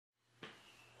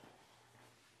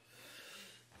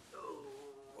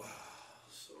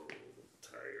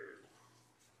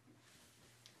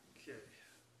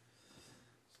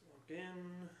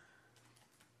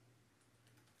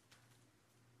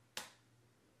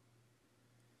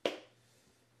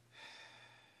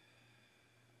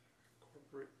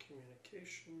corporate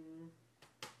communication.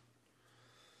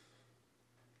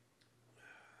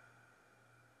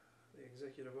 The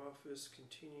executive office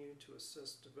continue to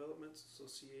assess developments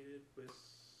associated with,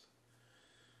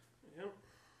 yep.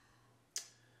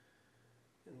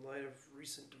 In light of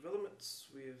recent developments,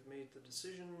 we have made the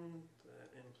decision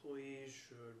that employees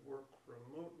should work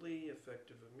remotely,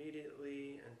 effective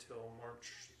immediately until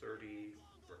March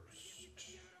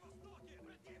 31st.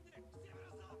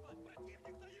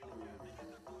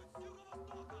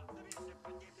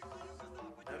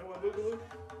 How do I boogaloo?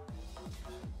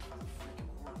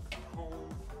 Home.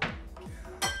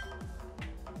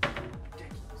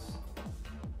 Ridiculous.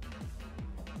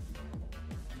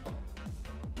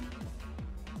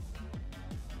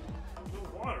 No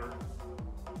water.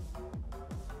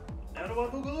 Now do I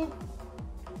boogaloo?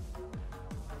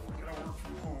 I gotta work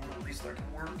from home. At least I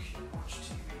can work and watch TV.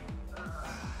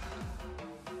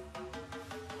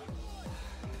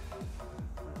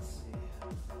 Let's see.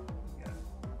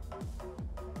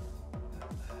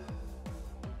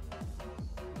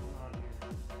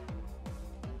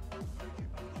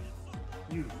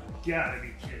 You've gotta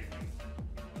be kidding me.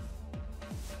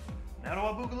 Now do I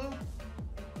boogaloo?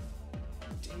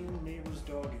 Damn neighbor's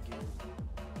dog again.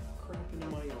 Crapping in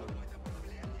my yard.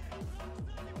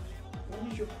 What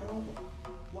is your problem?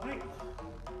 Why?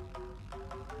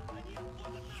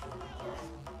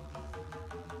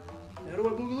 Now do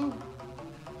I boogaloo?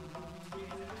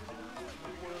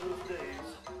 One of those days.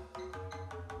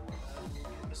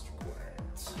 Mr. Quiet.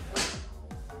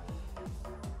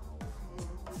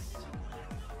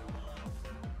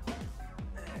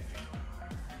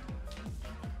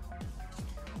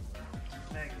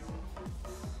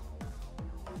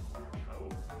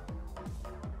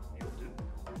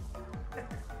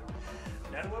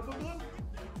 Now do I boogaloo?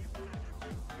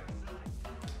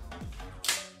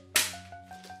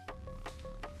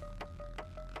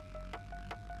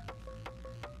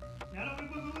 Now do I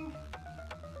boogaloo?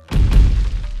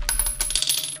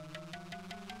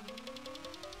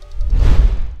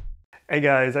 Hey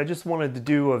guys, I just wanted to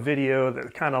do a video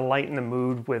that kind of lighten the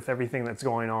mood with everything that's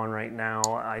going on right now.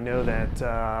 I know that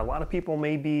a lot of people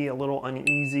may be a little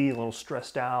uneasy, a little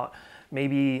stressed out,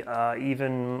 maybe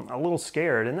even a little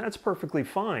scared, and that's perfectly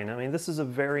fine. I mean, this is a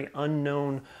very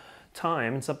unknown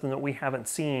time and something that we haven't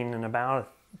seen in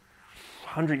about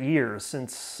 100 years,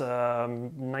 since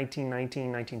 1919,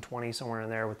 1920, somewhere in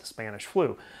there with the Spanish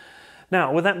flu.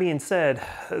 Now, with that being said,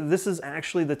 this is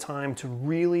actually the time to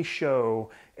really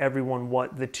show everyone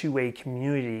what the 2A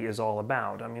community is all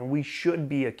about. I mean, we should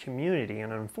be a community,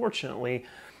 and unfortunately,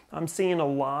 I'm seeing a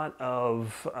lot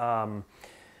of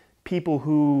people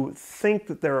who think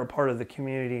that they're a part of the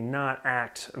community not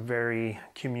act very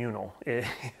communal,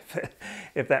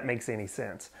 if that makes any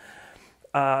sense.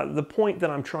 The point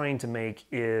that I'm trying to make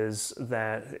is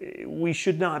that we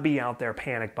should not be out there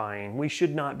panic buying. We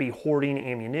should not be hoarding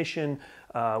ammunition.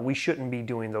 We shouldn't be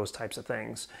doing those types of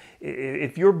things.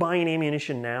 If you're buying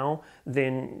ammunition now,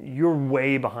 then you're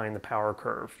way behind the power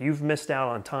curve. You've missed out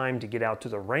on time to get out to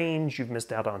the range. You've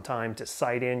missed out on time to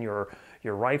sight in your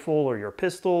rifle or your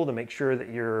pistol to make sure that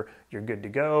you're good to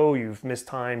go. You've missed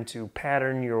time to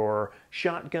pattern your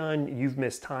shotgun. You've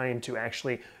missed time to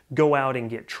actually go out and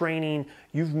get training.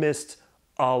 You've missed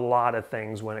a lot of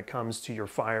things when it comes to your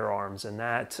firearms, and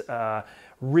that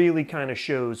really kind of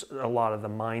shows a lot of the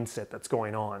mindset that's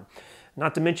going on.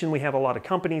 Not to mention we have a lot of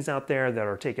companies out there that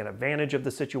are taking advantage of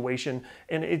the situation,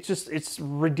 and it's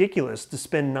ridiculous to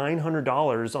spend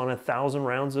 $900 on 1,000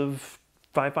 rounds of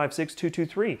 5.56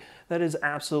 223. That is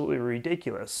absolutely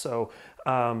ridiculous. So,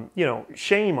 you know,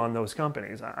 shame on those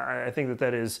companies. I think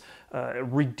that is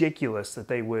ridiculous that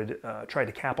they would try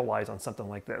to capitalize on something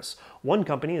like this. One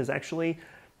company is actually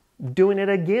doing it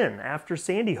again. After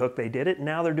Sandy Hook, they did it.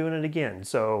 Now they're doing it again.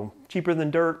 So cheaper than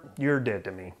dirt, you're dead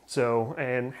to me. So,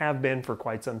 and have been for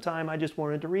quite some time. I just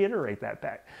wanted to reiterate that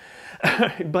fact.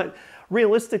 But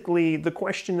realistically, the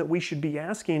question that we should be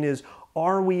asking is,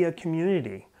 are we a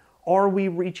community? Are we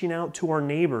reaching out to our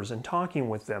neighbors and talking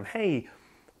with them? Hey,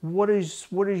 what is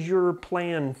your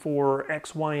plan for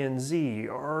X, Y, and Z?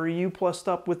 Are you plussed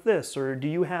up with this, or do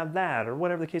you have that, or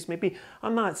whatever the case may be?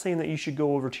 I'm not saying that you should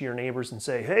go over to your neighbors and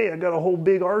say, hey, I got a whole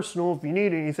big arsenal. If you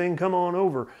need anything, come on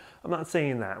over. I'm not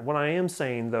saying that. What I am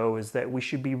saying, though, is that we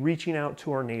should be reaching out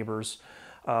to our neighbors,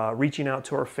 reaching out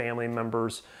to our family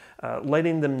members,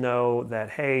 letting them know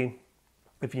that, hey,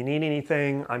 if you need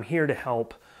anything, I'm here to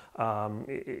help.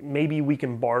 Maybe we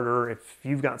can barter. If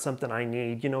you've got something I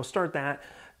need, you know, start that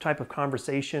type of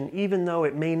conversation, even though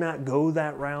it may not go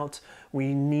that route,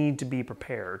 we need to be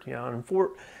prepared. You know,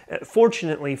 and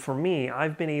fortunately for me,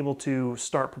 I've been able to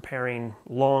start preparing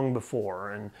long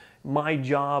before, and my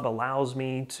job allows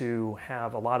me to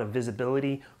have a lot of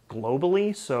visibility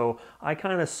globally. So I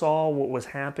kind of saw what was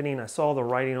happening. I saw the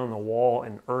writing on the wall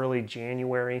in early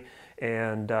January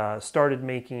and started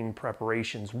making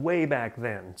preparations way back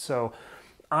then. So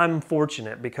I'm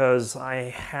fortunate because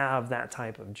I have that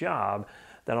type of job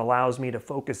that allows me to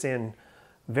focus in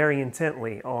very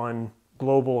intently on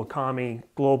global economy,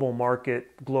 global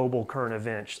market, global current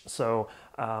events. So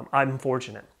I'm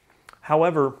fortunate.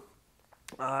 However,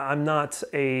 I'm not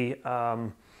a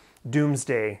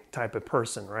doomsday type of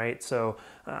person, right? So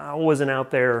I wasn't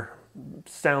out there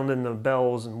sounding the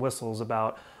bells and whistles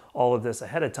about all of this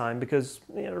ahead of time because,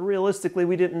 you know, realistically,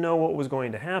 we didn't know what was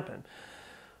going to happen.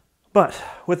 But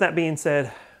with that being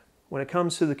said, when it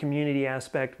comes to the community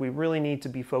aspect, we really need to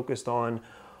be focused on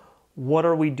what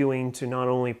are we doing to not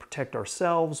only protect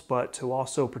ourselves, but to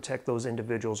also protect those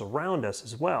individuals around us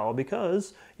as well,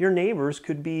 because your neighbors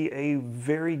could be a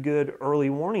very good early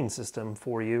warning system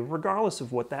for you, regardless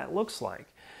of what that looks like.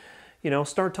 You know,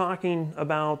 start talking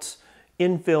about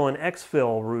infill and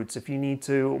exfil routes if you need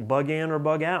to bug in or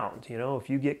bug out. You know, if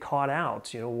you get caught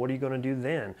out, you know, what are you going to do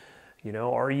then? You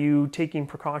know, are you taking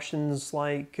precautions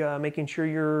like making sure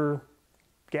your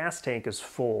gas tank is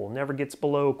full, never gets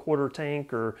below quarter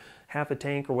tank or half a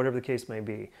tank or whatever the case may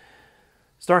be?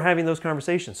 Start having those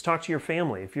conversations. Talk to your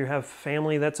family. If you have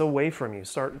family that's away from you,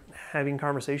 start having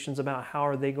conversations about how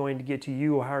are they going to get to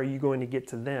you or how are you going to get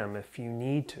to them if you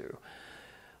need to.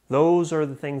 Those are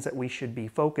the things that we should be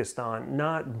focused on,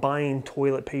 not buying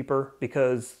toilet paper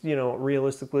because, you know,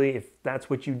 realistically, if that's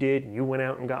what you did and you went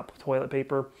out and got toilet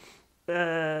paper,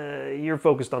 you're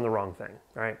focused on the wrong thing,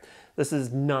 right? This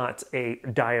is not a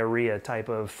diarrhea type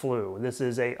of flu. This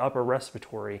is a upper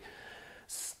respiratory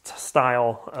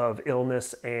style of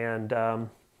illness, and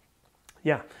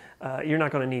you're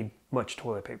not going to need much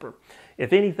toilet paper.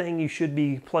 If anything, you should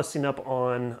be plussing up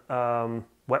on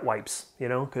wet wipes, you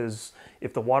know, because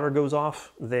if the water goes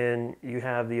off, then you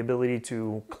have the ability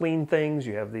to clean things,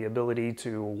 you have the ability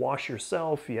to wash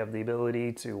yourself, you have the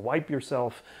ability to wipe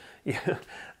yourself. Yeah,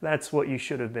 that's what you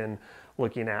should have been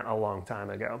looking at a long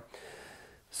time ago.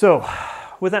 So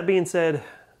with that being said,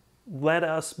 let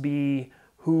us be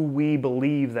who we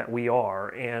believe that we are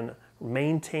and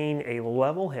maintain a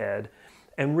level head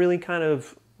and really kind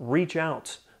of reach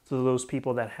out to those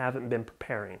people that haven't been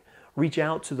preparing. Reach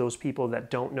out to those people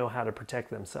that don't know how to protect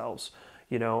themselves,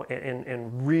 you know,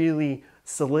 and really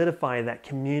solidify that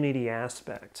community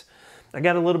aspect. I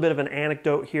got a little bit of an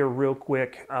anecdote here real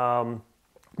quick.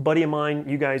 Buddy of mine,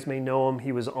 you guys may know him.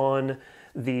 He was on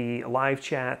the live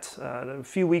chat a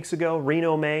few weeks ago.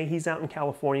 Reno May, he's out in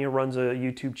California, runs a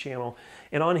YouTube channel.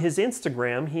 And on his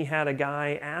Instagram, he had a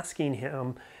guy asking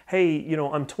him, hey, you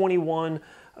know, I'm 21.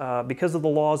 Because of the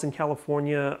laws in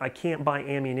California, I can't buy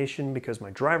ammunition because my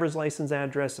driver's license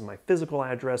address and my physical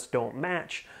address don't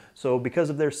match. So because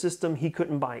of their system, he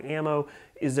couldn't buy ammo.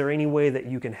 Is there any way that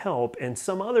you can help? And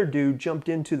some other dude jumped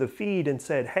into the feed and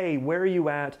said, hey, where are you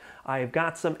at? I've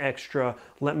got some extra.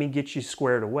 Let me get you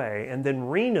squared away. And then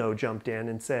Reno jumped in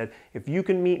and said, if you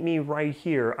can meet me right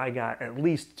here, I got at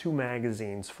least 2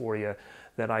 magazines for you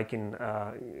that I can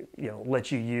you know,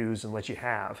 let you use and let you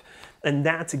have. And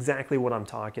that's exactly what I'm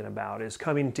talking about, is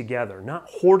coming together, not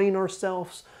hoarding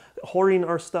ourselves, hoarding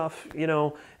our stuff, you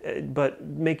know, but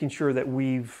making sure that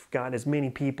we've got as many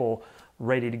people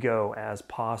ready to go as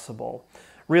possible.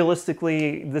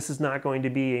 Realistically, this is not going to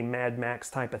be a Mad Max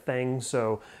type of thing,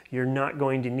 so you're not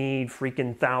going to need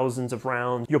freaking thousands of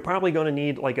rounds. You're probably going to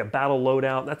need like a battle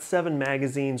loadout. That's 7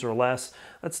 magazines or less.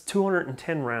 That's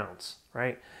 210 rounds,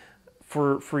 right?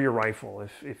 For your rifle.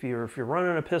 If you're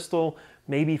running a pistol,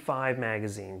 maybe 5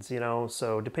 magazines, you know,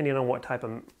 so depending on what type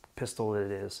of pistol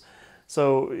it is.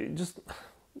 So just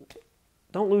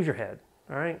don't lose your head,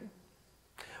 all right?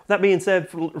 That being said,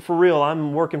 for real,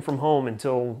 I'm working from home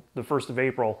until the 1st of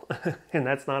April, and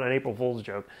that's not an April Fool's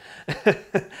joke.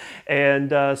 And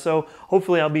so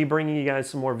hopefully I'll be bringing you guys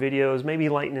some more videos, maybe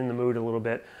lightening the mood a little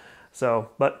bit. So,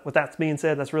 but with that being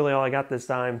said, that's really all I got this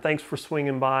time. Thanks for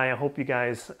swinging by. I hope you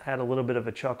guys had a little bit of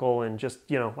a chuckle and just,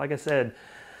 you know, like I said,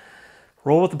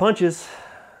 roll with the punches.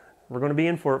 We're going to be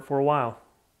in for it for a while.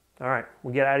 All right,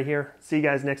 we'll get out of here. See you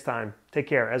guys next time. Take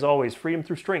care. As always, freedom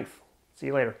through strength. See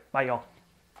you later. Bye, y'all.